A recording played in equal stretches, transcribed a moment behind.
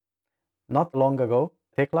Not long ago,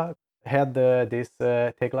 Tekla had this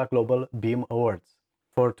Tekla Global BIM Awards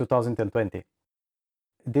for 2020.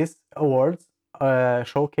 These awards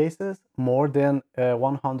showcases more than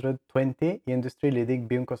 120 industry-leading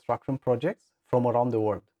BIM construction projects from around the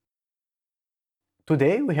world.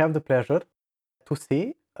 Today, we have the pleasure to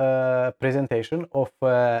see a presentation of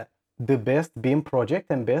the best BIM project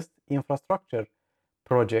and best infrastructure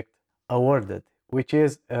project awarded, which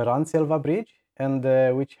is Randselva Bridge, and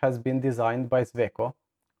which has been designed by Sweco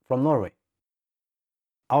from Norway.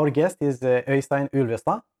 Our guest is Øystein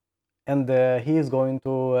Ulvestad, and he is going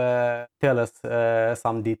to tell us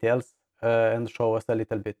some details and show us a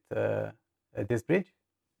little bit this bridge.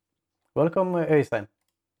 Welcome, Øystein.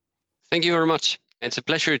 Thank you very much. It's a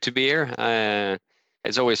pleasure to be here.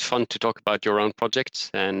 It's always fun to talk about your own projects,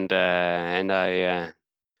 and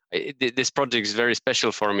this project is very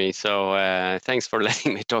special for me. So thanks for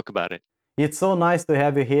letting me talk about it. It's so nice to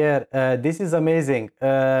have you here. This is amazing.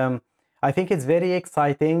 I think it's very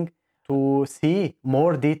exciting to see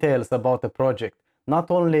more details about the project. Not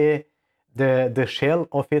only the shell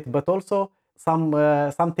of it, but also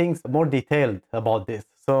some things more detailed about this.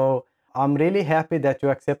 So I'm really happy that you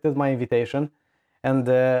accepted my invitation, and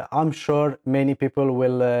I'm sure many people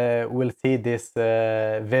will see this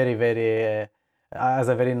very as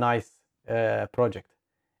a very nice project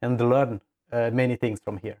and learn many things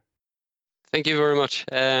from here. Thank you very much.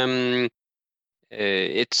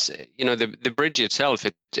 It's the bridge itself.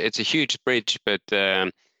 It's a huge bridge, but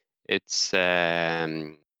it's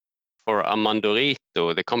for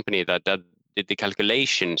Amandorito, the company that did the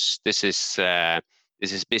calculations. This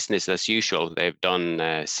is business as usual. They've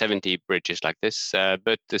done 70 bridges like this.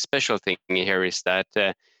 But the special thing here is that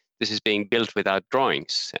this is being built without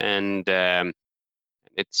drawings, and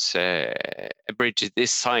it's a bridge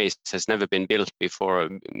this size has never been built before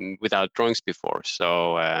without drawings before.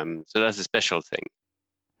 So that's a special thing.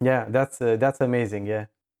 Yeah, that's amazing. Yeah.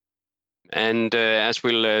 And as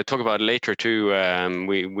we'll talk about later too,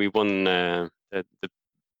 we won the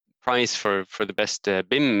prize for the best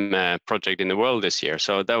BIM project in the world this year.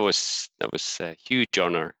 So that was a huge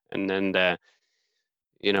honor. And then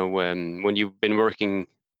when you've been working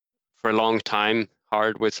for a long time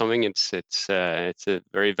hard with something, it's a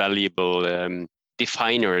very valuable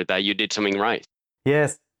definer that you did something right.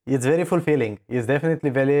 Yes, it's very fulfilling. It's definitely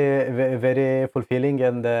very fulfilling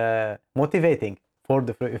and motivating for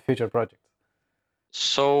the future projects.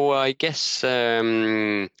 So I guess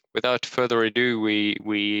without further ado,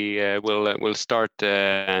 we'll start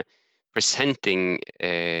presenting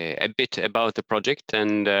a bit about the project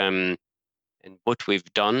and what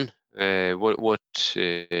we've done, what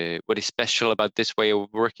is special about this way of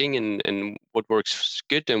working, and what works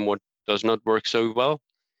good and what does not work so well.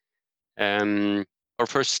 Our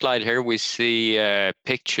first slide here, we see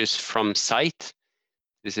pictures from site.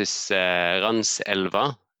 This is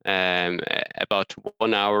Randselva, about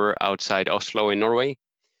 1 hour outside Oslo in Norway,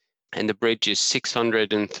 and the bridge is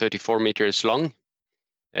 634 meters long.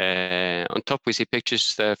 On top we see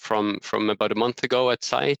pictures from about a month ago at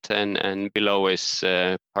site, and below is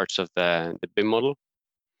parts of the BIM model.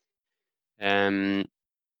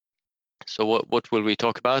 So what will we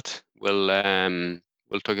talk about? We'll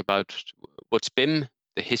talk about what's BIM,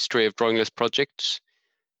 the history of drawingless projects,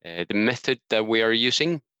 the method that we are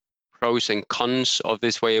using, pros and cons of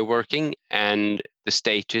this way of working, and the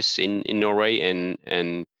status in Norway and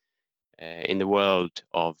in the world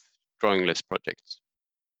of drawingless projects.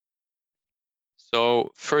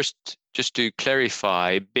 So first, just to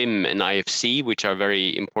clarify, BIM and IFC, which are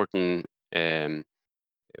very important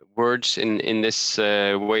words in this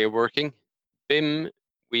way of working. BIM,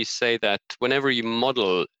 we say that whenever you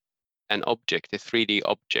model an object, a 3D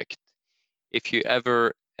object, if you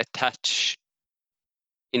ever attach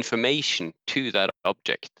information to that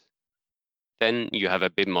object, then you have a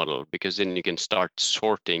BIM model, because then you can start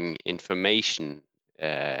sorting information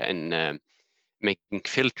and making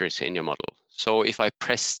filters in your model. So if I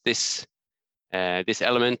press this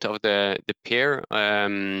element of the pier,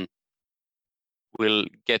 we'll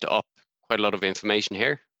get up quite a lot of information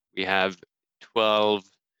here. We have 12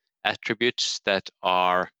 attributes that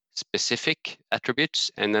are specific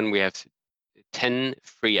attributes, and then we have 10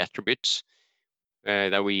 free attributes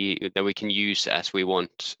that we can use as we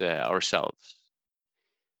want ourselves.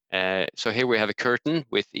 So here we have a curtain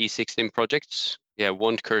with E16 projects. We have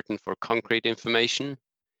one curtain for concrete information,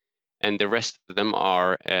 and the rest of them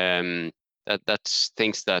are that's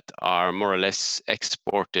things that are more or less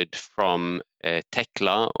exported from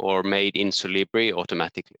Tekla or made in Solibri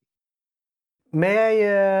automatically. May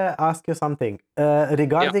I ask you something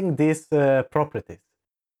regarding these properties?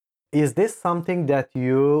 Is this something that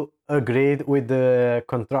you agreed with the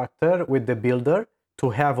contractor, with the builder, to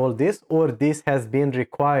have all this, or this has been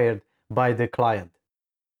required by the client?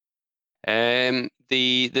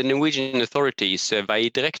 The Norwegian authorities,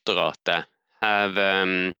 Vegdirektoratet, have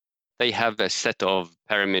they have a set of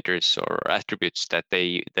parameters or attributes that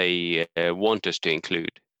they want us to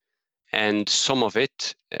include, and some of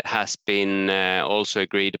it has been also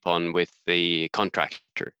agreed upon with the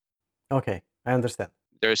contractor. Okay, I understand.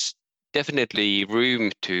 There's definitely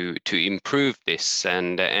room to improve this,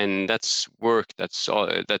 and that's work that's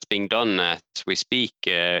being done as we speak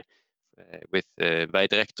with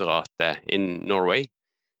Vegdirektoratet in Norway.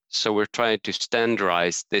 So we're trying to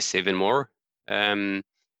standardize this even more, and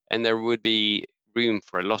there would be room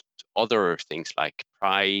for a lot other things like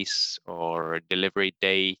price or delivery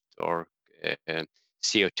date or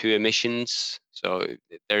CO2 emissions. So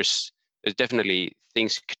there's definitely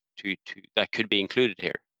things that could be included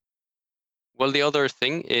here. Well, the other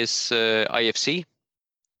thing is IFC.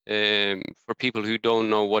 For people who don't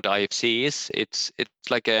know what IFC is, it's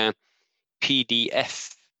like a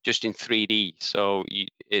PDF just in 3D. So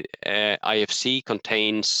IFC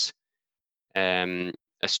contains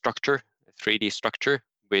a structure, a 3D structure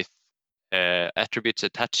with attributes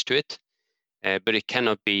attached to it, but it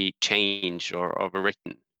cannot be changed or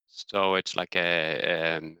overwritten. So it's like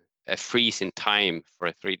a freeze in time for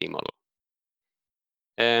a 3D model.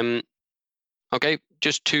 Okay,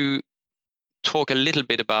 just to talk a little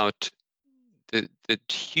bit about the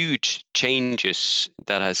huge changes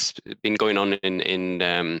that has been going on in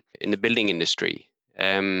the building industry.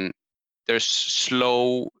 There's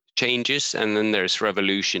slow changes and then there's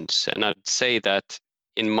revolutions, and I'd say that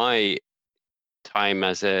in my time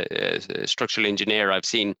as a structural engineer, I've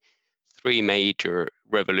seen three major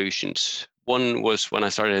revolutions. One was when I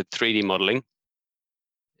started 3D modeling.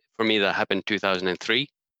 For me, that happened 2003.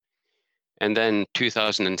 And then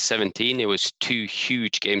 2017, it was two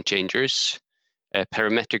huge game changers,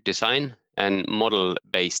 parametric design and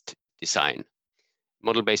model-based design.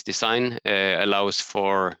 Model-based design allows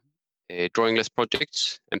for drawingless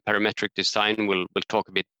projects, and parametric design, we'll talk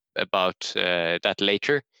a bit about that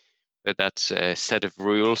later. But that's a set of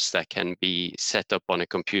rules that can be set up on a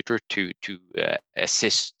computer to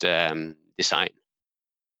assist design.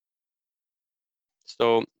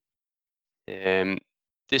 So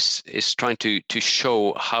this is trying to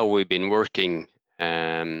show how we've been working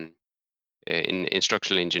in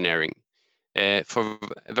structural engineering. For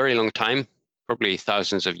a very long time, probably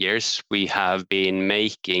thousands of years, we have been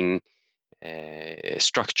making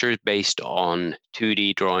structures based on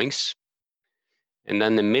 2D drawings. And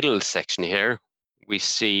then the middle section here, we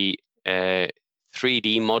see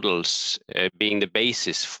 3D models being the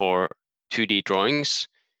basis for 2D drawings,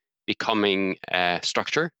 becoming a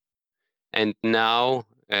structure. And now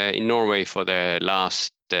in Norway for the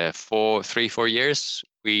last 4 years,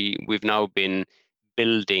 we've now been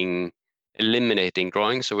eliminating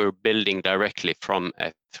drawings, so we're building directly from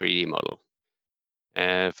a 3D model.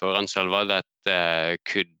 For Randselva, that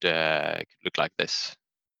could look like this.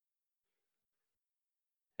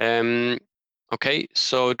 Okay,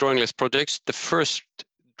 so drawingless projects. The first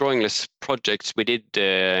drawingless projects we did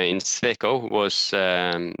in Sweco was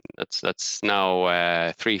that's now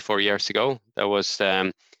 3-4 years ago. That was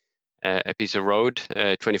a piece of road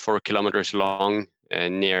 24 kilometers long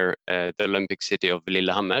near the Olympic city of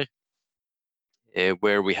Lillehammer,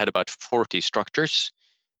 where we had about 40 structures,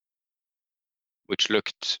 which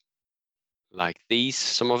looked like these,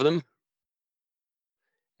 some of them.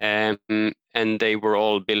 And they were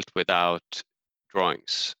all built without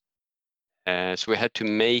drawings. So we had to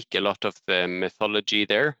make a lot of the methodology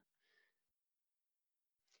there.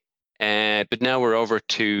 But now we're over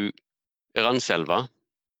to Randselva,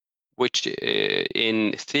 which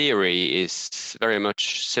in theory is very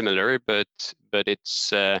much similar, but it's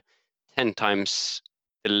 10 times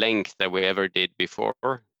the length that we ever did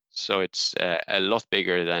before. So it's a lot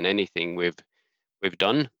bigger than anything we've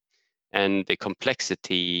done, and the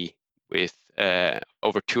complexity with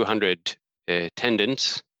over 200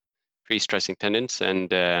 tendons, pre-stressing tendons,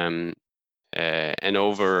 and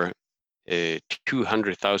over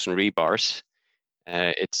 200,000 rebars.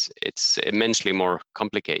 It's immensely more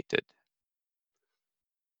complicated.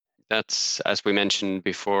 That's, as we mentioned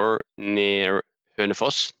before, near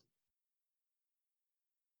Hønefoss.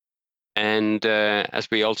 And as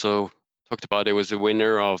we also talked about, it was the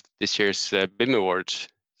winner of this year's BIM Awards.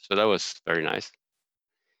 So that was very nice.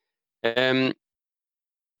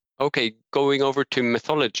 Okay, going over to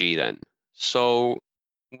methodology then. So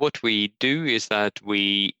what we do is that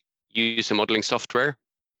we use a modeling software.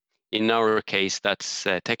 In our case, that's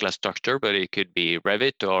Tekla Structure, but it could be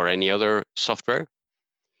Revit or any other software.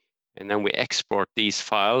 and then we export these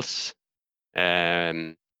files.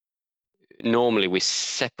 Normally we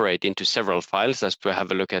separate into several files, as we'll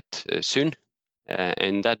have a look at soon,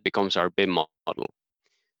 and that becomes our BIM model.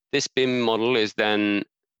 This BIM model is then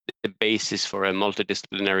the basis for a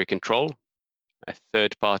multidisciplinary control, a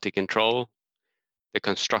third-party control, the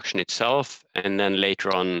construction itself, and then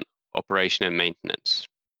later on operation and maintenance.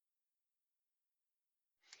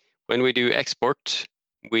 When we do export,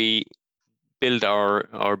 we build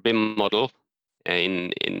our BIM model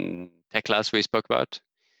in Tekla we spoke about,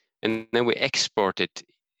 and then we export it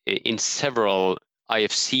in several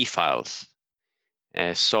IFC files.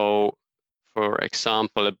 So, for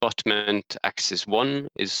example, abutment axis 1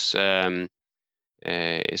 is one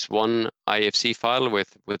IFC file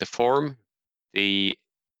with a form. The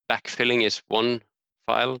backfilling is one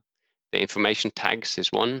file. The information tags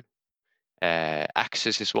is one.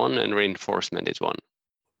 Axis is one, and reinforcement is one.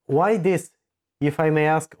 Why this? If I may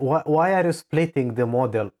ask, why are you splitting the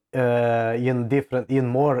model in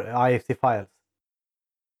more IFC files?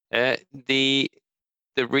 The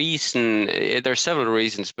reason, there are several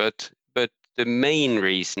reasons, but the main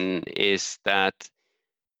reason is that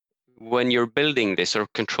when you're building this or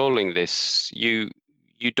controlling this, you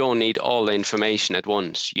don't need all the information at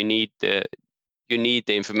once. You need the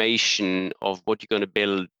information of what you're going to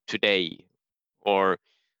build today or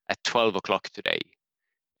at 12 o'clock today.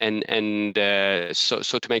 And so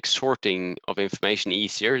to make sorting of information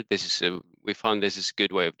easier, we found this is a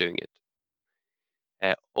good way of doing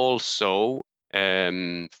it. Also,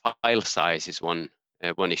 file size is one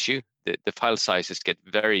issue. The file sizes get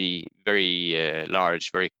very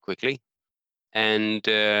large very quickly, and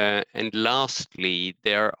lastly,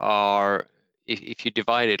 there are, if you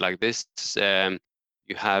divide it like this,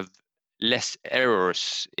 you have less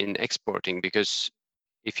errors in exporting, because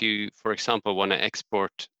if you, for example, want to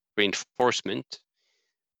export reinforcement,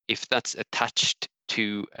 if that's attached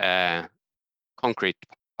to a concrete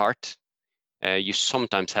part, you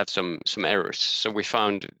sometimes have some errors. So we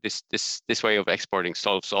found this way of exporting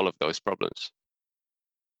solves all of those problems.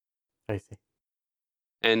 I see.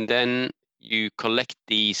 And then you collect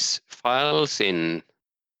these files in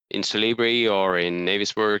Solibri or in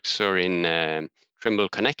Navisworks or in Trimble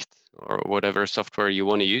Connect or whatever software you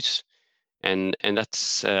want to use, and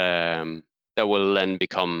that's that will then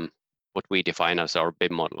become what we define as our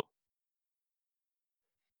BIM model.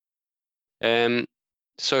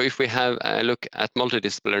 So if we have a look at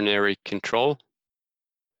multidisciplinary control,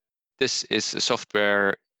 this is a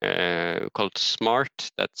software called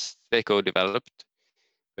Smart that's Sweco developed,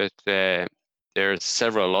 but there are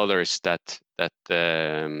several others that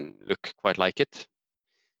look quite like it.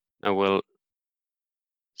 I will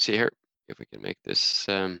see here if we can make this.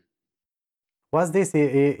 What's this?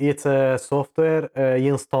 It's a software,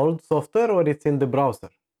 installed software, or it's in the browser?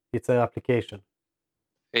 It's an application.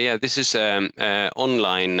 Yeah, this is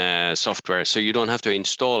online software, so you don't have to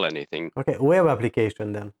install anything. Okay, web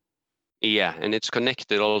application then. Yeah, and it's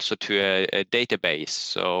connected also to a database.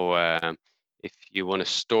 So if you want to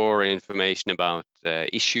store information about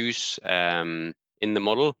issues in the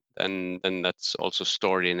model, then that's also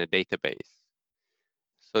stored in a database.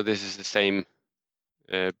 So this is the same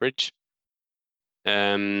bridge.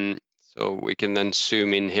 So we can then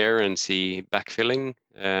zoom in here and see backfilling.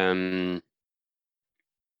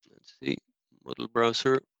 Let's see, model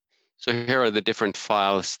browser. So here are the different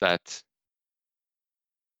files that's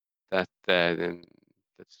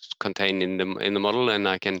contained in the model, and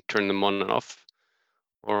I can turn them on and off,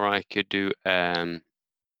 or I could do a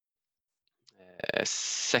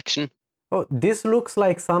section. Oh, this looks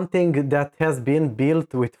like something that has been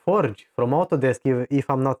built with Forge from Autodesk, if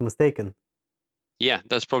I'm not mistaken. Yeah,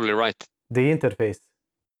 that's probably right. The interface.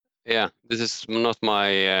 Yeah, this is not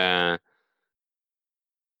my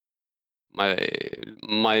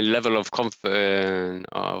my level of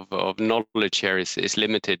of knowledge here is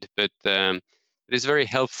limited, but it is very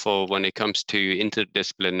helpful when it comes to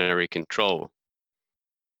interdisciplinary control,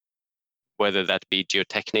 whether that be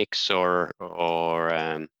geotechnics or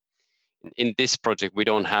in this project we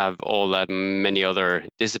don't have all that many other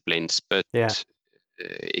disciplines, but Yeah.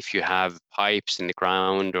 if you have pipes in the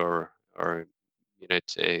ground or you know,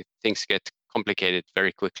 things get complicated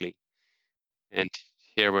very quickly. And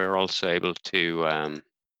here we're also able to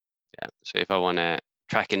yeah, so if I want to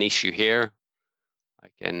track an issue here, I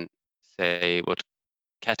can say what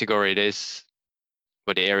category it is,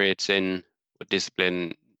 what area it's in, what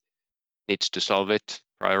discipline needs to solve it,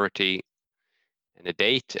 priority, and a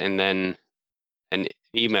date, and then an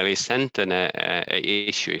email is sent and a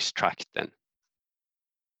issue is tracked then.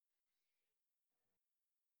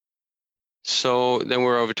 So then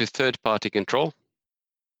we're over to third-party control.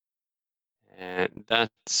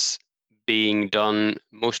 That's being done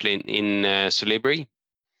mostly in Solibri.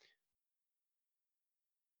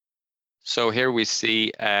 So here we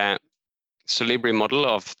see a Solibri model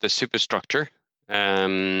of the superstructure,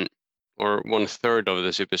 or 1/3 of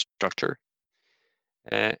the superstructure.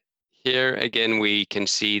 Here again we can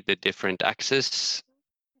see the different axes,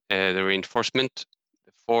 the reinforcement,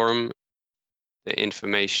 the form, the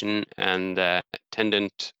information, and the tendon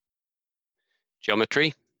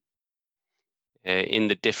geometry in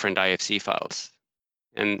the different IFC files.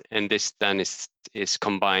 And this then is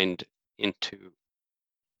combined into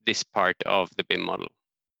this part of the BIM model.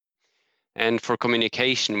 And for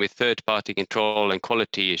communication with third-party control and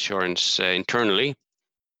quality assurance internally,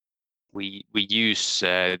 we use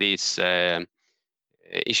these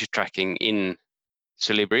issue tracking in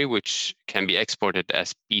Solibri, which can be exported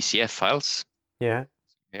as BCF files. Yeah.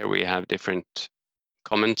 Here we have different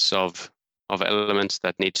comments of elements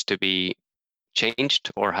that needs to be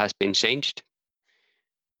changed or has been changed,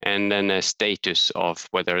 and then a status of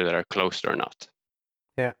whether they're closed or not.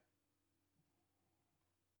 Yeah.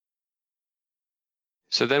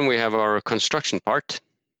 So then we have our construction part.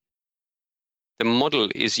 The model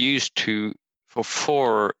is used for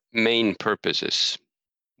 4 main purposes.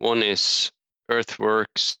 One is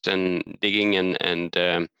earthworks and digging and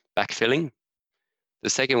backfilling. The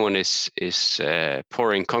second one is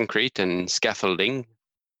pouring concrete and scaffolding.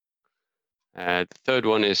 The third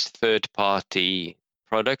one is third-party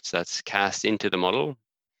products that's cast into the model.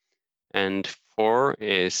 And 4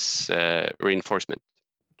 is reinforcement.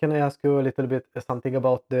 Can I ask you a little bit something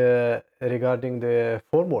about regarding the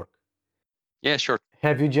formwork? Yeah, sure.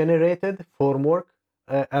 Have you generated formwork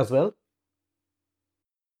as well?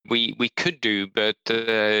 We could do, but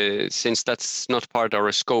since that's not part of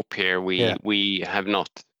our scope here, we have not.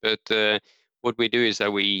 But what we do is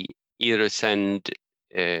that we either send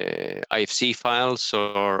IFC files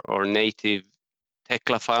or native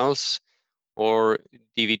Tekla files or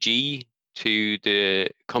DVG to the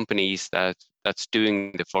companies that's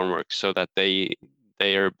doing the formwork, so that they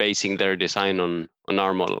are basing their design on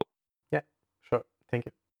our model. Yeah, sure. Thank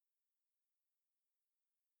you.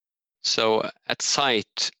 So at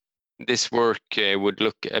site, this work would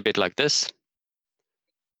look a bit like this.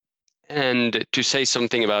 And to say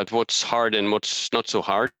something about what's hard and what's not so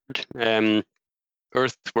hard,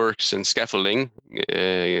 earthworks and scaffolding,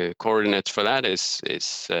 coordinates for that is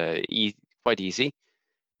quite easy.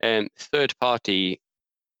 Third-party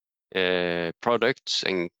products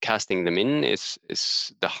and casting them in is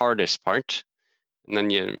the hardest part. And then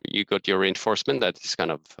you got your reinforcement that is kind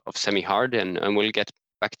of semi-hard, and we'll get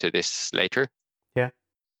back to this later. Yeah.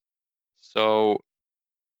 So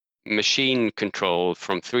machine control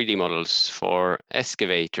from 3D models for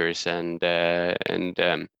excavators and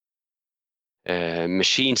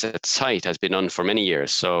machines at site has been done for many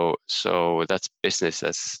years. So that's business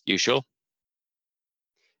as usual.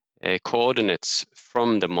 Coordinates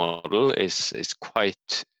from the model is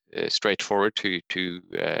quite straightforward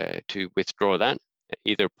to withdraw that,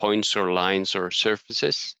 either points or lines or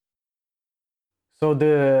surfaces. So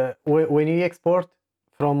when you export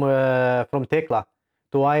from Tekla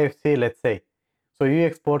to IFC, let's say, so you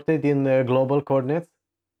export it in global coordinates?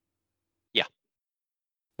 Yeah.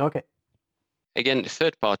 Okay. Again,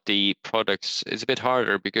 third-party products is a bit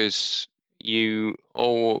harder because you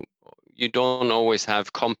don't always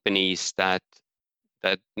have companies that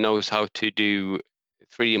knows how to do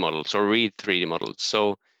 3D models or read 3D models.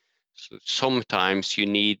 So sometimes you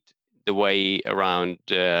need the way around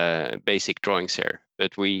basic drawings here,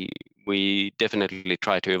 but we definitely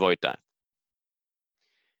try to avoid that.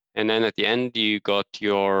 And then at the end, you got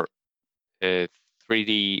your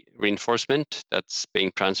 3D reinforcement that's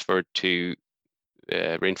being transferred to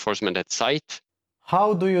reinforcement at site.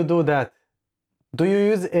 How do you do that? Do you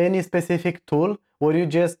use any specific tool, or you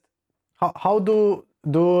just how do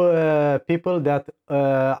people that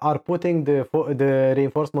are putting the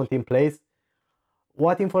reinforcement in place,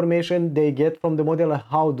 what information they get from the model?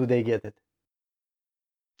 How do they get it?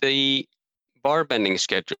 The bar bending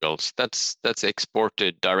schedules, that's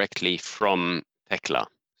exported directly from Tekla.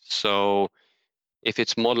 So if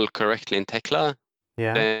it's modeled correctly in Tekla,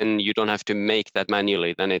 Yeah. then you don't have to make that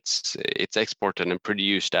manually. Then it's exported and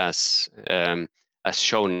produced as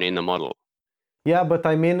shown in the model. Yeah, but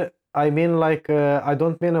I mean like I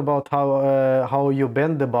don't mean about how you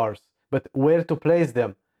bend the bars, but where to place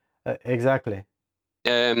them exactly.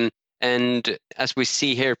 And as we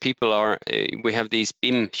see here, people are we have these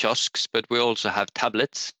BIM kiosks, but we also have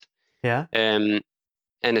tablets. Yeah. And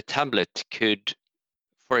a tablet could,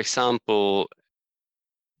 for example,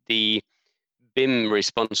 the BIM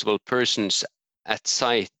responsible persons at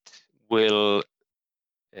site will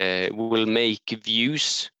make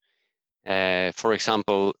views. For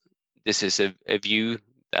example, this is a view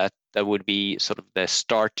that would be sort of the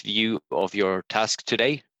start view of your task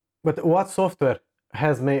today. But what software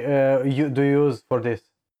do you use for this?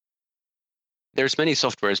 There's many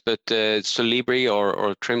softwares, but Solibri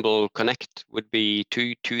or Trimble Connect would be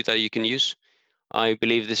two that you can use. I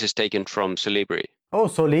believe this is taken from Solibri. Oh,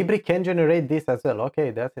 so Solibri can generate this as well.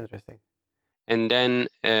 Okay, that's interesting. And then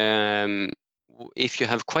if you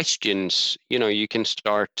have questions, you can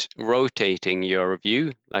start rotating your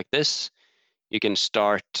view like this. You can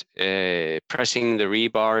start pressing the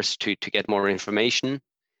rebars to get more information.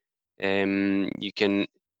 You can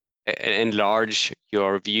enlarge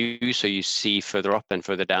your view so you see further up and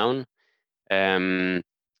further down.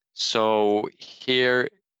 So here,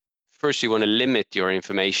 first you want to limit your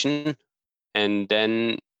information, and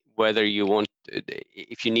then whether you want,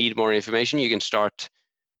 if you need more information, you can start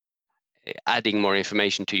adding more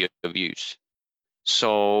information to your views.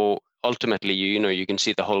 So ultimately, you can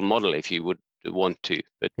see the whole model if you would want to,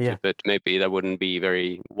 but maybe that wouldn't be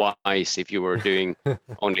very wise if you were doing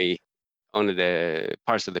only the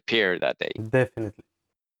parts of the pier that day. Definitely.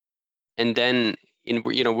 And then in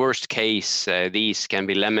worst case, these can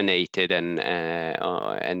be laminated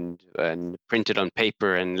and printed on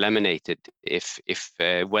paper and laminated if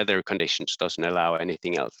weather conditions doesn't allow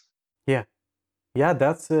anything else. Yeah,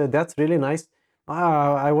 that's really nice.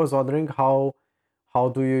 I was wondering how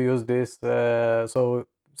do you use this? So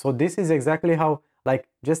this is exactly how, like,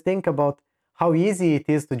 just think about how easy it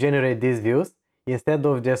is to generate these views instead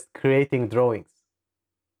of just creating drawings.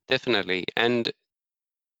 Definitely, and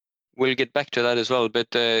we'll get back to that as well. But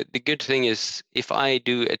the good thing is, if I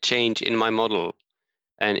do a change in my model,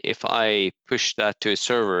 and if I push that to a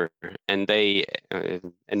server, and they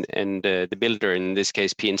the builder, in this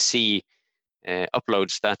case PNC,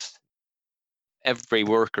 uploads that, every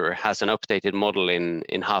worker has an updated model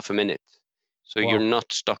in half a minute. So Wow. you're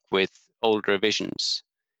not stuck with old revisions.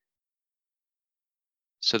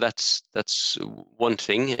 So that's one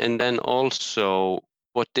thing. And then also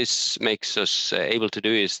what this makes us able to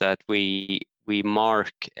do is that we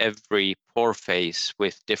mark every pore face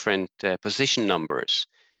with different position numbers.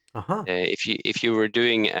 Uh-huh. If you were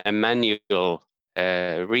doing a manual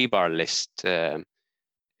rebar list,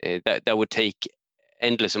 that would take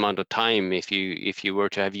endless amount of time if you were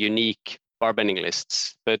to have unique bar bending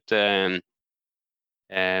lists. But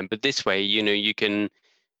this way, you can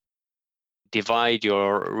divide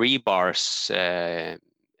your rebars a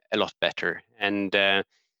lot better, and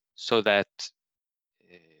so that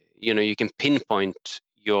you can pinpoint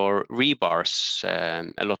your rebars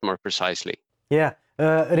a lot more precisely. Yeah.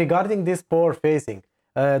 Regarding this pore facing,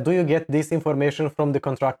 do you get this information from the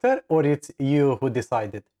contractor or it's you who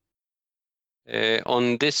decided?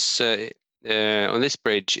 On this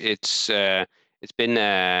bridge, it's been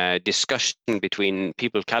a discussion between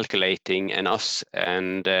people calculating and us,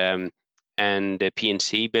 and the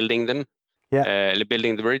PNC building them,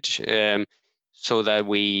 building the bridge, so that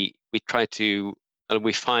we try to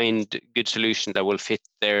we find good solution that will fit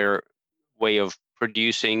their way of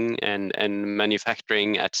producing and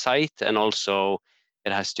manufacturing at site, and also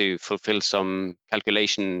it has to fulfill some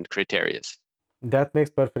calculation criteria. That makes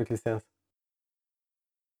perfectly sense.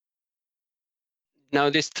 Now,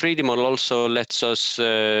 this 3D model also lets us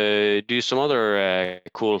do some other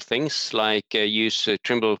cool things, like use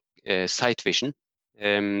Trimble Sight Vision.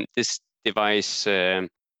 This device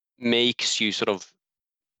makes you sort of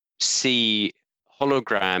see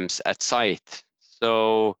holograms at sight.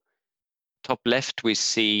 So, top left, we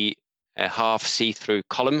see a half see-through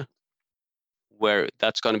column where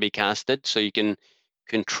that's going to be casted. So you can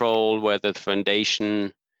control whether the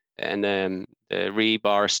foundation and the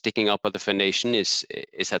rebar sticking up of the foundation is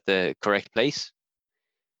at the correct place.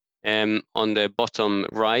 On the bottom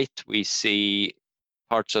right, we see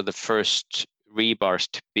parts of the first rebars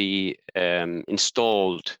to be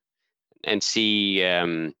installed, and see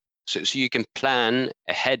so you can plan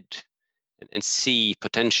ahead and see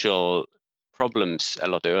potential problems a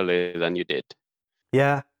lot earlier than you did.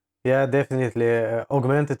 Yeah, yeah, definitely.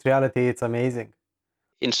 Augmented reality, it's amazing.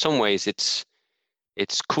 In some ways, it's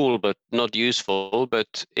cool but not useful,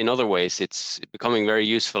 but in other ways it's becoming very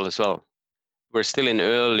useful as well. We're still in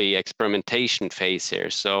early experimentation phase here,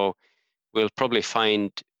 so we'll probably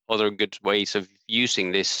find other good ways of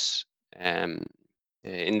using this in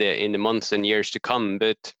the months and years to come,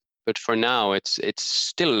 but for now it's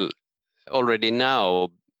still already now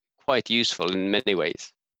quite useful in many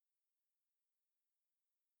ways.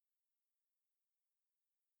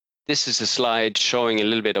 this is a slide showing a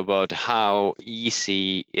little bit about how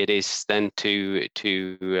easy it is then to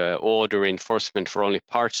order reinforcement for only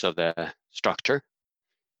parts of the structure.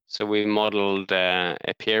 So we modeled a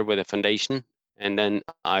pier with a foundation, and then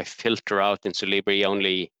I filter out in Solibri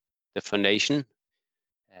only the foundation,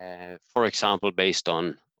 for example, based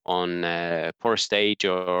on pore stage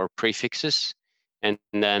or prefixes, and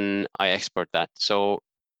then I export that. So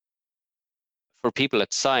for people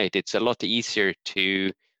at site, it's a lot easier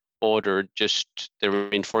to order just the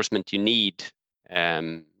reinforcement you need,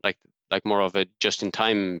 like more of a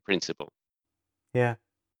just-in-time principle. Yeah.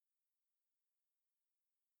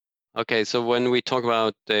 Okay, so when we talk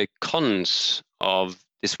about the cons of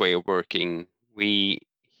this way of working, we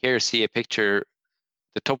here see a picture.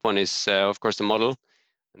 The top one is, of course, the model,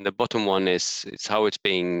 and the bottom one is how it's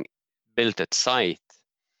being built at site.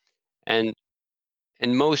 And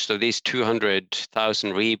most of these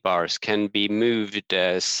 200,000 rebars can be moved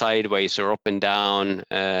sideways or up and down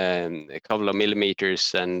a couple of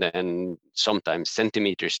millimeters and sometimes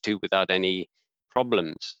centimeters too without any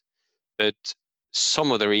problems. But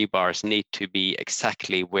some of the rebars need to be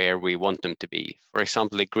exactly where we want them to be. For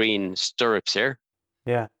example, the green stirrups here.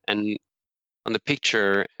 Yeah. And on the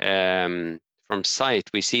picture from site,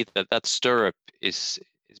 we see that that stirrup is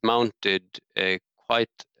mounted quite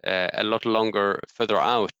a lot longer further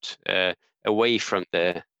out, away from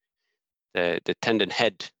the tendon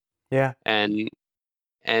head, Yeah. and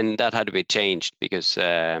that had to be changed because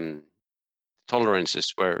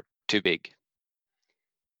tolerances were too big,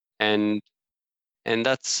 and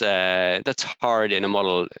that's hard in a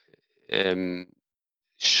model, um,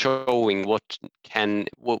 showing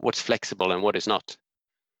what's flexible and what is not.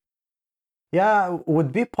 Yeah,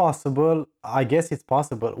 would be possible. I guess it's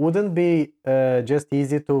possible. Wouldn't be just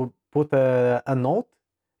easy to put a note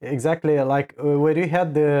exactly like where you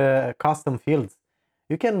had the custom fields.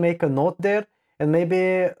 You can make a note there and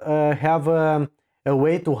maybe have a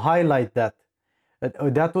way to highlight that.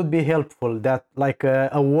 That would be helpful. That like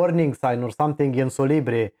a warning sign or something in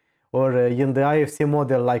Solibri or in the IFC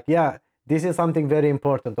model. Like, yeah, this is something very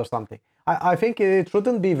important or something. I think it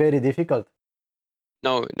shouldn't be very difficult.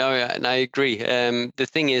 No, and I agree. The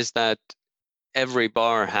thing is that every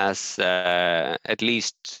bar has at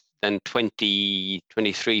least then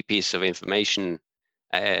 23 pieces of information,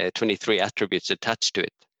 23 attributes attached to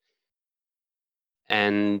it.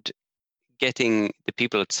 And getting the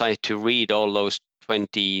people at site to read all those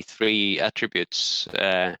 23 attributes,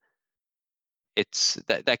 that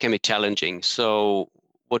can be challenging. So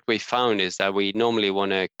what we found is that we normally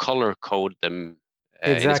want to color code them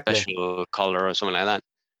in a Exactly. special color or something like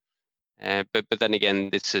that. But then again,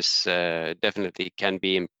 this is definitely can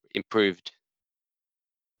be improved.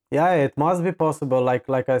 Yeah, it must be possible. Like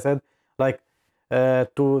I said, like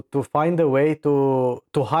to find a way to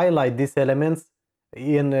highlight these elements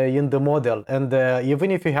in the model, and even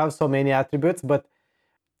if you have so many attributes, but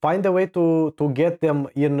find a way to get them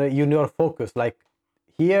in your focus. Like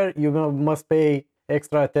here, you must pay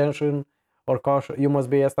extra attention or cautious. You must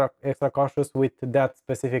be extra cautious with that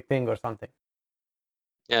specific thing or something.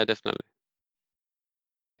 Yeah, definitely.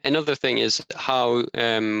 Another thing is how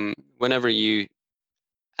whenever you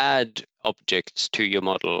add objects to your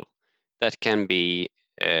model, that can be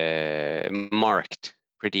marked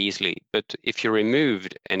pretty easily. But if you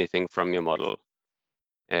removed anything from your model,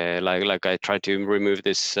 like I tried to remove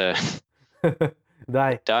this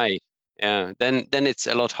Die. die, then it's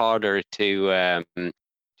a lot harder to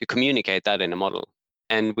communicate that in a model.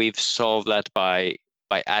 And we've solved that by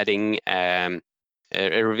adding a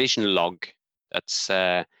revision log that's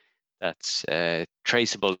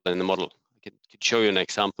traceable in the model. I could show you an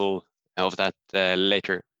example of that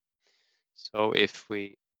later. So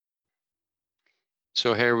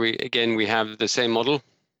here we have the same model,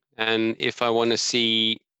 and if I want to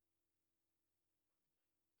see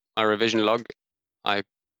my revision log, I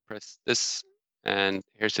press this, and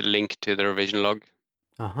here's a link to the revision log.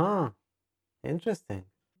 Uh-huh. Interesting.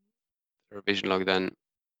 The revision log then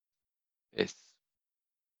is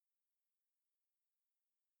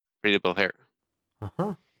readable here.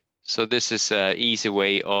 Uh-huh. So this is an easy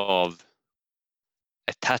way of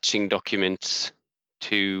attaching documents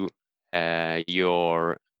to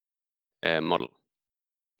your model.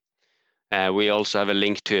 We also have a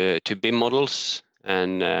link to BIM models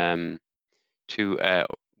and to an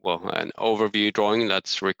overview drawing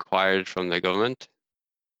that's required from the government,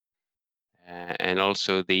 and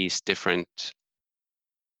also these different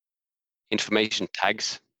information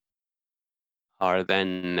tags are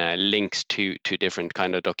then links to different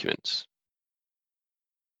kind of documents.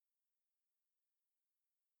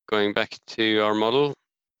 Going back to our model,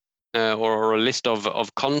 or a list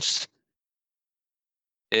of cons.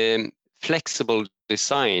 Flexible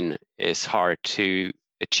design is hard to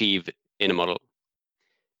achieve in a model.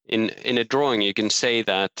 In a drawing, you can say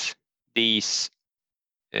that these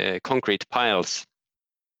concrete piles,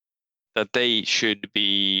 that they should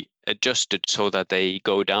be adjusted so that they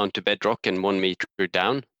go down to bedrock and 1 meter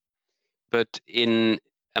down. But in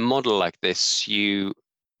a model like this, you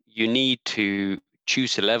need to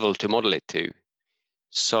choose a level to model it to.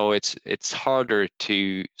 So it's harder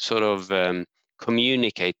to sort of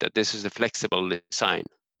communicate that this is a flexible design.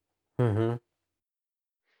 Mm-hmm.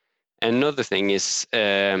 Another thing is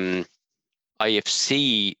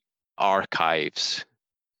IFC archives.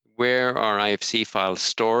 Where are IFC files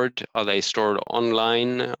stored? Are they stored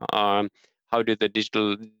online? How do the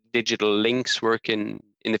digital links work in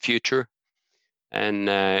the future? And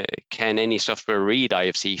can any software read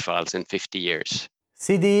IFC files in 50 years?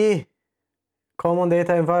 CDE, Common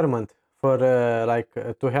Data Environment, for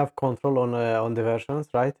to have control on the versions,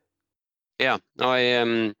 right? Yeah,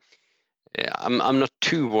 I'm not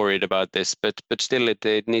too worried about this, but still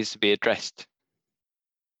it needs to be addressed.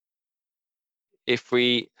 If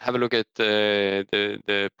we have a look at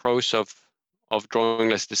the pros of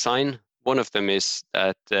drawingless design, one of them is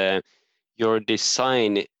that your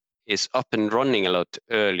design is up and running a lot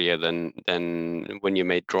earlier than when you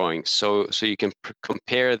made drawings. So you can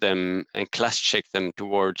compare them and class check them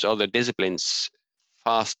towards other disciplines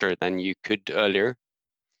faster than you could earlier.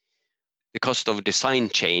 The cost of design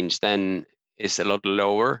change then is a lot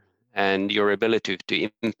lower, and your ability to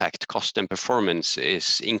impact cost and performance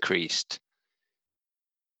is increased.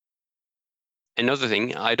 Another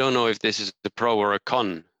thing, I don't know if this is a pro or a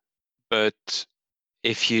con, but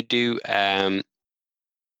if you do a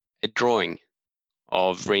drawing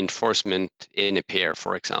of reinforcement in a pier,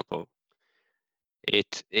 for example,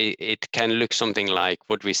 it can look something like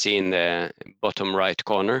what we see in the bottom right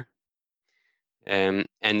corner, and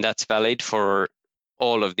that's valid for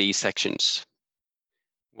all of these sections.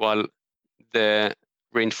 While the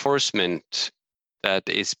reinforcement that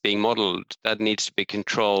is being modeled, that needs to be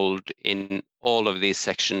controlled in all of these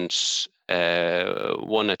sections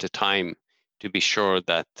one at a time to be sure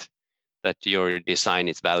that your design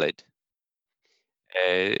is valid.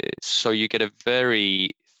 So you get a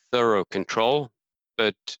very thorough control,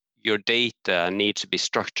 but your data needs to be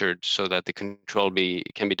structured so that the control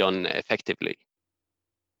can be done effectively.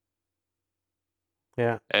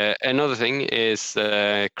 Yeah. Another thing is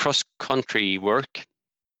cross-country work.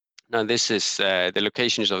 Now this is the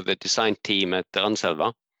locations of the design team at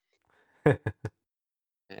Randselva,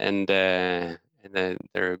 and their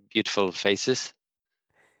beautiful faces.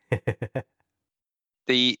 What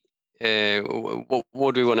we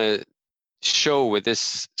want to show with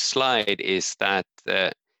this slide is that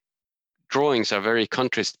drawings are very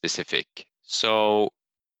country specific. So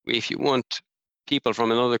if you want people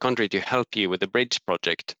from another country to help you with a bridge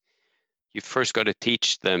project, you first got to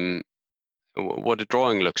teach them what a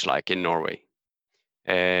drawing looks like in Norway.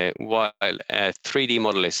 While a 3D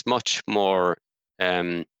model is much more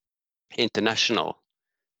international,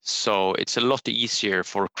 so it's a lot easier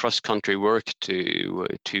for cross-country work to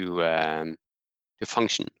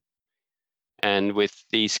function. And with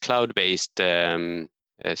these cloud-based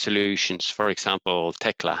solutions, for example,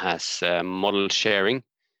 Tekla has model sharing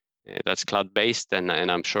that's cloud-based, and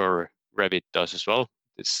I'm sure Revit does as well.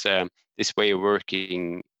 This way of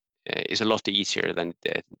working is a lot easier than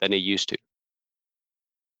it used to.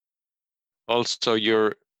 Also,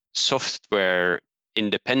 you're software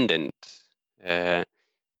independent. The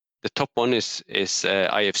top one is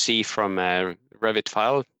IFC from a Revit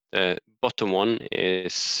file. The bottom one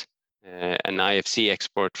is an IFC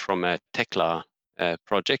export from a Tekla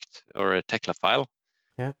project or a Tekla file.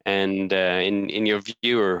 Yeah. And in your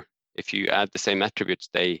viewer, if you add the same attributes,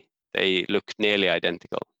 they look nearly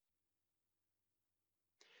identical.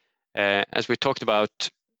 As we talked about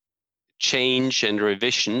change and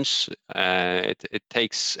revisions, it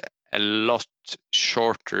takes a lot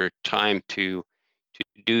shorter time to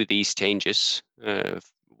do these changes.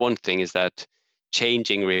 One thing is that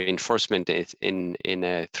changing reinforcement in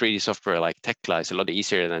a 3D software like Tekla is a lot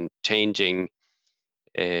easier than changing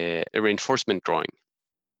a reinforcement drawing.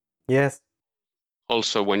 Yes.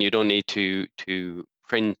 Also, when you don't need to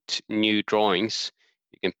print new drawings,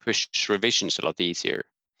 you can push revisions a lot easier.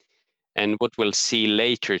 And what we'll see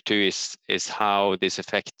later too is how this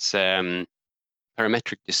affects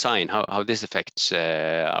parametric design, how this affects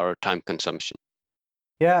our time consumption.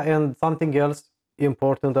 Yeah, and something else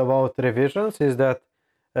important about revisions is that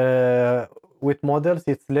with models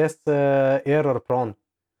it's less error prone.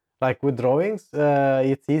 Like with drawings,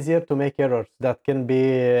 it's easier to make errors that can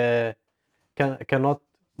be cannot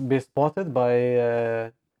be spotted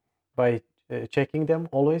by checking them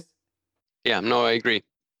always. Yeah, no, I agree.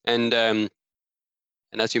 And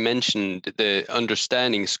as you mentioned, the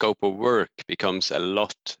understanding scope of work becomes a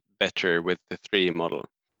lot better with the 3D model.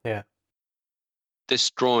 Yeah.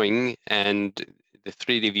 This drawing and the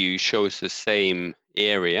 3D view shows the same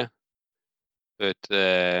area, but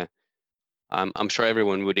I'm sure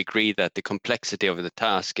everyone would agree that the complexity of the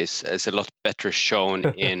task is a lot better shown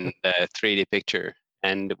in the 3D picture.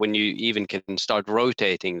 And when you even can start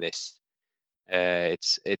rotating this,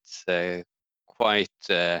 it's quite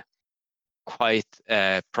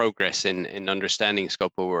progress in understanding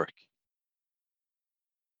scope of work.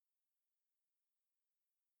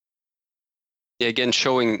 Again,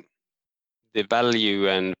 showing the value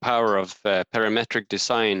and power of parametric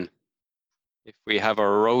design. If we have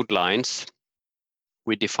our road lines,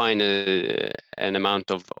 we define an amount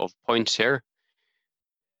of points here,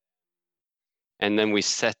 and then we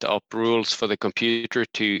set up rules for the computer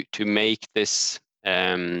to make this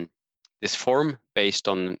this form based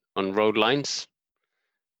on road lines.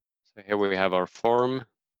 So here we have our form.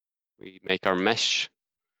 We make our mesh,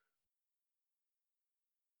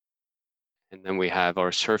 and then we have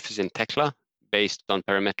our surface in Tekla based on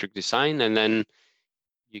parametric design, and then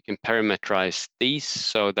you can parameterize these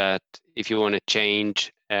so that if you want to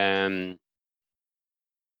change different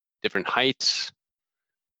heights,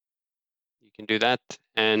 you can do that.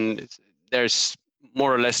 And there's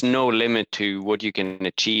more or less no limit to what you can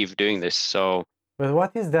achieve doing this. So, But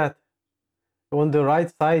what is that? On the right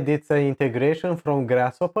side, it's an integration from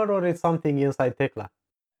Grasshopper, or it's something inside Tekla?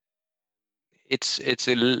 it's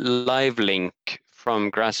a live link from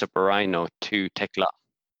Grasshopper Rhino to Tekla.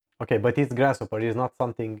 Okay, but it's Grasshopper. It's not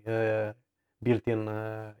something built in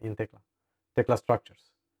Tekla. Tekla structures.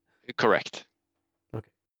 Correct. Okay.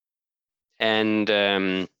 And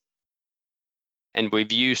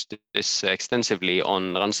we've used this extensively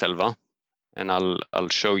on Randselva, and I'll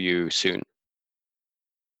show you soon.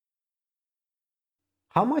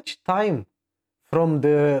 How much time from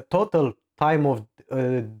the total time of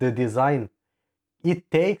the design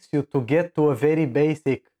it takes you to get to a very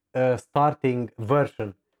basic starting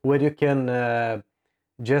version where you can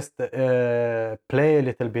just play a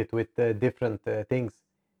little bit with different things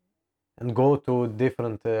and go to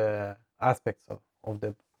different aspects of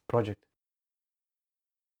the project?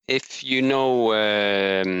 If you know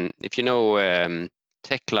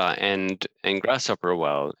Tekla and Grasshopper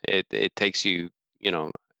well, it takes you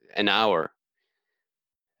an hour.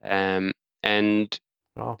 And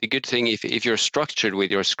Oh, the good thing, if you're structured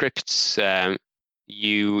with your scripts,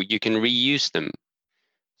 you can reuse them.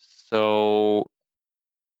 So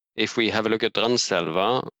if we have a look at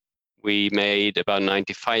Randselva, we made about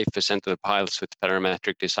 95% of the piles with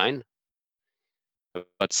parametric design,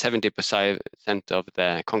 about 70% of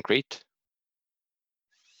the concrete,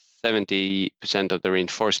 70% of the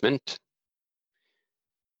reinforcement,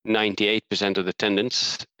 98% of the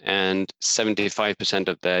tendons, and 75%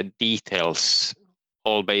 of the details,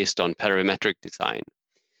 all based on parametric design.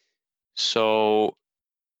 So,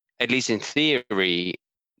 at least in theory,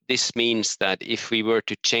 this means that if we were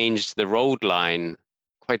to change the road line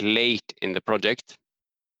quite late in the project,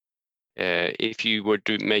 if you were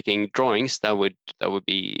making drawings, that would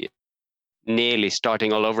be nearly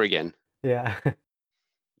starting all over again. yeah.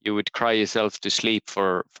 You would cry yourself to sleep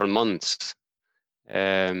for months.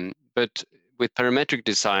 But with parametric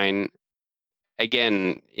design,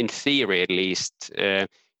 again, in theory at least,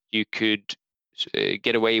 you could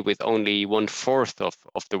get away with only 1/4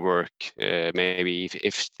 of the work, maybe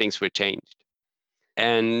if things were changed.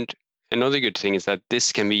 And another good thing is that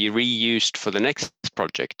this can be reused for the next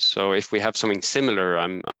project. So if we have something similar,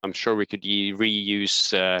 I'm sure we could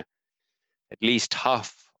reuse at least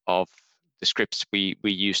half of the scripts we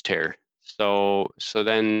used here. So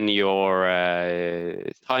then your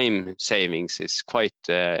time savings is quite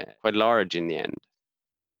large in the end.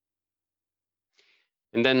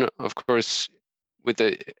 And then, of course, with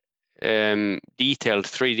the detailed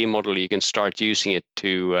 3D model, you can start using it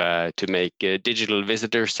to make digital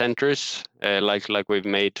visitor centers, like we've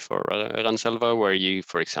made for Randselva, where you,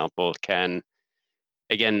 for example, can,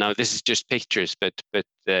 again, now this is just pictures, but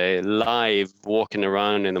live walking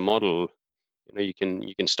around in the model, you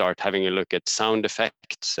can start having a look at sound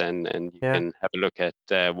effects, and you Yeah. can have a look at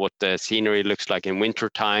what the scenery looks like in winter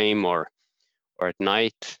time or at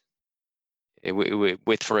night,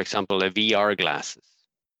 with, for example, a VR glasses.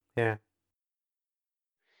 Yeah.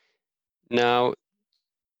 Now,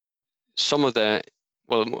 some of the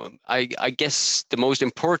well, I guess the most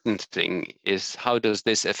important thing is how does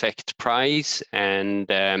this affect price and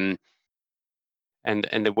the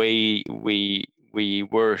way we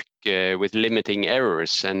work with limiting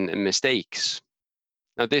errors and mistakes.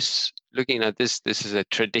 Now, looking at this is a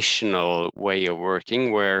traditional way of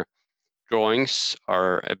working where drawings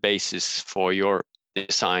are a basis for your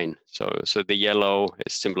design. So the yellow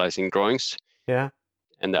is symbolizing drawings. Yeah.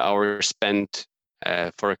 And the hours spent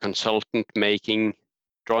for a consultant making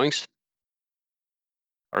drawings.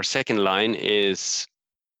 Our second line is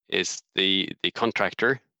the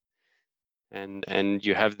contractor, and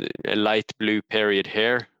you have a light blue period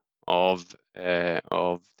here of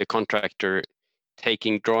the contractor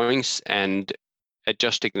taking drawings and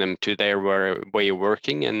adjusting them to their way of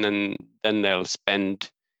working, and then they'll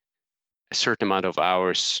spend a certain amount of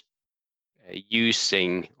hours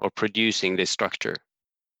using or producing this structure.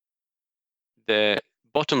 The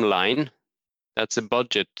bottom line, that's a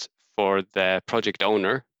budget for the project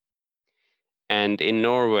owner. And in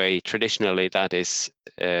Norway, traditionally, that is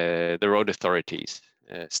the road authorities,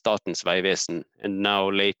 Statens vegvesen, and now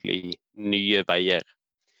lately, Nye Veier.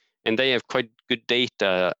 And they have quite good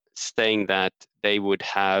data saying that they would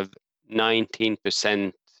have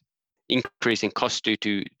 19% increase in cost due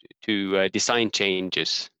to design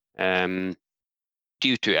changes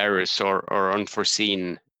due to errors or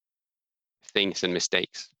unforeseen things and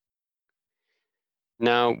mistakes.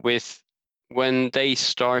 Now, when they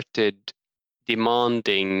started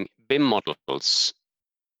demanding BIM models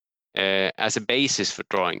as a basis for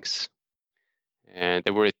drawings,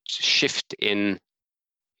 there were a shift in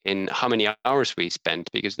how many hours we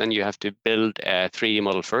spent, because then you have to build a 3D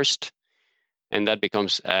model first, and that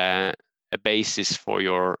becomes a basis for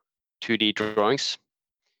your 2D drawings.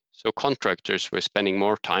 So contractors were spending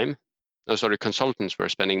more time. Consultants were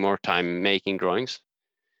spending more time making drawings.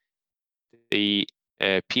 The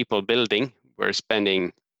people building were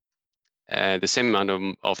spending the same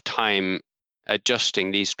amount of time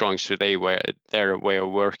adjusting these drawings to their way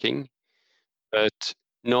of working. But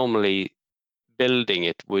normally building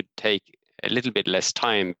it would take a little bit less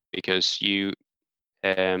time because you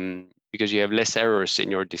have less errors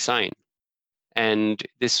in your design. And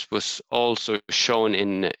this was also shown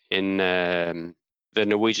in the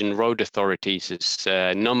Norwegian road authorities'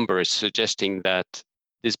 numbers, suggesting that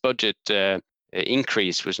this budget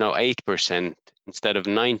increase was now 8% instead of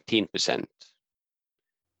 19%.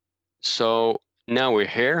 So now we're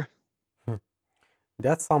here.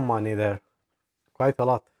 That's some money there. Quite a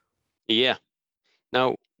lot. Yeah.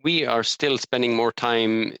 Now we are still spending more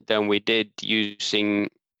time than we did using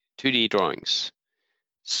 2D drawings.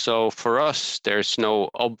 So for us, there's no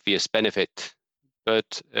obvious benefit,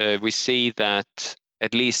 but we see that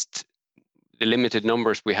at least the limited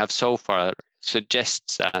numbers we have so far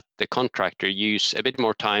suggests that the contractor use a bit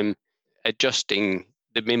more time adjusting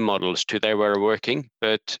the BIM models to their way of working,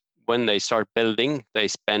 but when they start building, they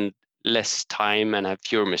spend less time and have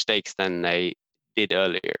fewer mistakes than they did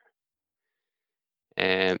earlier.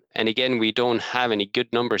 And again, we don't have any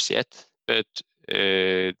good numbers yet, but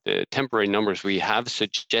the temporary numbers we have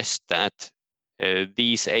suggest that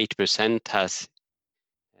these 8%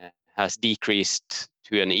 has decreased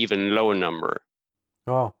to an even lower number.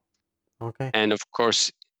 Oh, okay. And of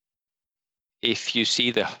course, if you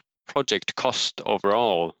see the project cost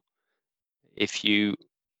overall, if you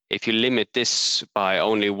limit this by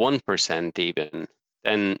only 1% even,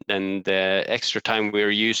 then the extra time we're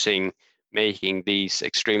using making these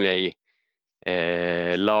extremely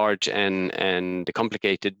large and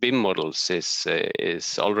complicated BIM models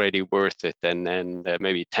is already worth it, and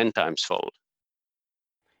maybe 10 times fold.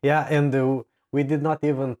 Yeah, and we did not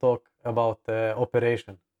even talk about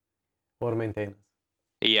operation or maintenance.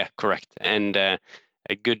 Yeah, correct. And a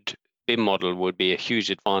good BIM model would be a huge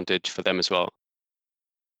advantage for them as well.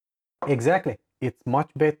 Exactly. It's much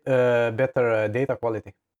better data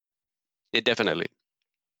quality. Definitely.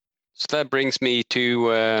 So that brings me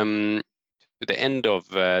to the end of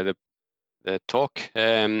the talk.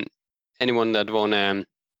 Anyone that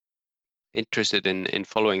interested in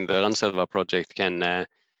following the Randselva project can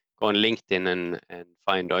go on LinkedIn and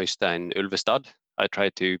find Øystein Ulvestad. I try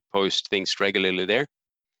to post things regularly there.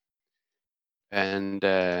 And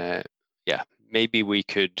yeah, maybe we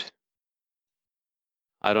could,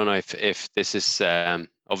 I don't know if this is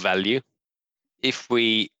of value. If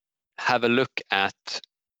we have a look at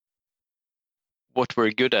what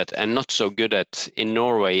we're good at and not so good at in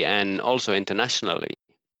Norway and also internationally.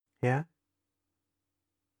 Yeah.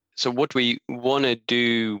 So what we want to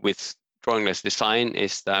do with drawingless design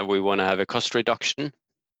is that we want to have a cost reduction.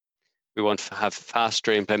 We want to have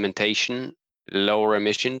faster implementation, lower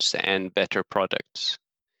emissions, and better products.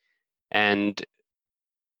 And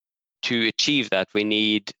to achieve that, we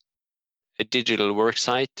need a digital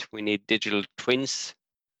worksite, we need digital twins,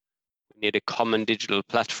 we need a common digital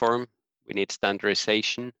platform, we need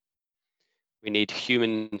standardization, we need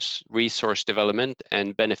human resource development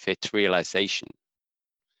and benefit realization.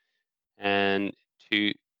 And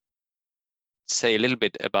to say a little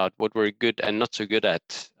bit about what we're good and not so good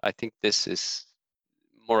at, I think this is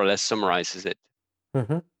more or less summarizes it.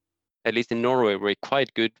 Mm-hmm. At least in Norway, we're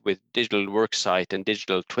quite good with digital worksite and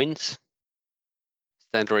digital twins,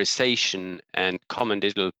 standardization and common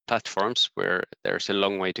digital platforms, where there's a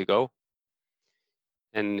long way to go.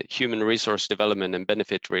 And human resource development and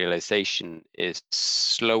benefit realization is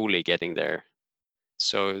slowly getting there.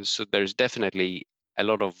 So there's definitely a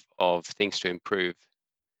lot of things to improve,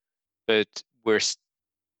 but we're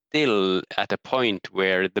still at a point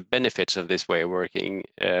where the benefits of this way of working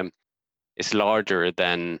is larger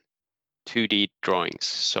than 2D drawings.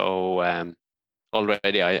 So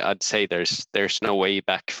already I'd say there's no way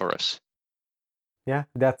back for us. Yeah,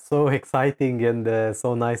 that's so exciting and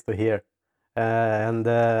so nice to hear. And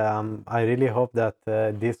I really hope that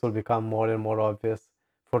this will become more and more obvious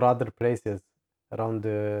for other places around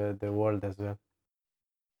the world as well.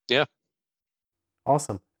 Yeah.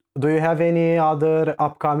 Awesome. Do you have any other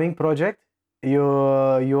upcoming project you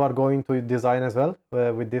are going to design as well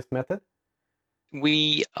with this method?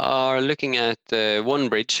 We are looking at one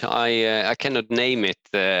bridge. I cannot name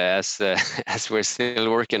it as as we're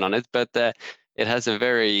still working on it, but it has a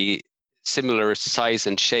very similar size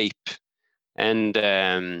and shape, and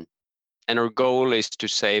our goal is to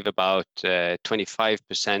save about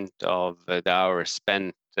 25% of the hours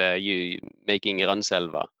spent making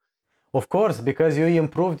Randselva. Of course, because you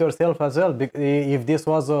improved yourself as well. If this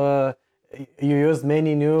was you used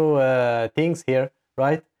many new things here,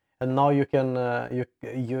 right? And now you can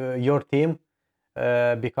your team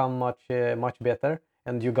become much better,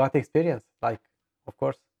 and you got experience. Like, of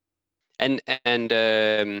course. And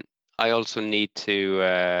I also need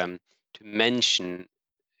to mention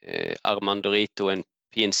Armando Rito and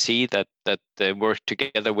PNC that work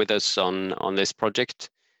together with us on this project.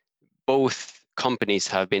 Both companies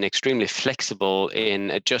have been extremely flexible in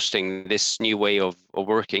adjusting this new way of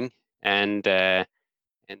working, and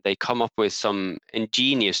they come up with some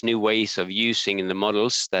ingenious new ways of using the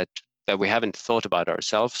models that we haven't thought about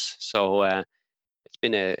ourselves. So it's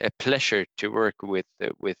been a pleasure to work with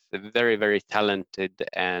very, very talented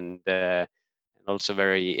and also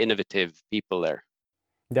very innovative people there.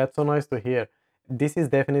 That's so nice to hear. This is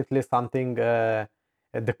definitely something the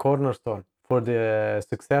cornerstone for the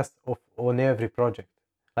success of on every project.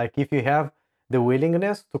 Like if you have the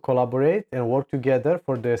willingness to collaborate and work together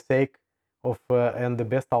for the sake of and the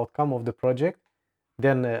best outcome of the project,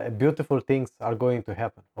 then beautiful things are going to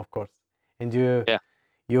happen, of course. And Yeah,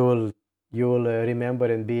 you will remember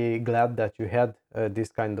and be glad that you had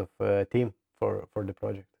this kind of team for the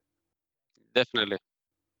project. definitely.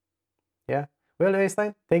 Yeah. Well,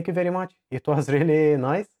 Øystein, thank you very much. It was really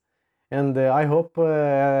nice. And I hope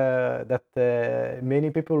that many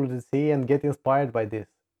people will see and get inspired by this.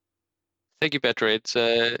 Thank you, Petra.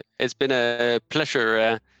 It's been a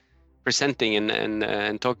pleasure presenting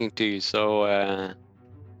and talking to you. So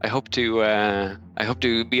I hope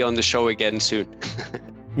to be on the show again soon.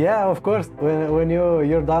 Yeah, of course. When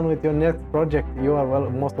you're done with your next project, you are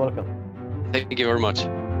most welcome. Thank you very much.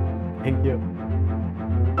 Thank you.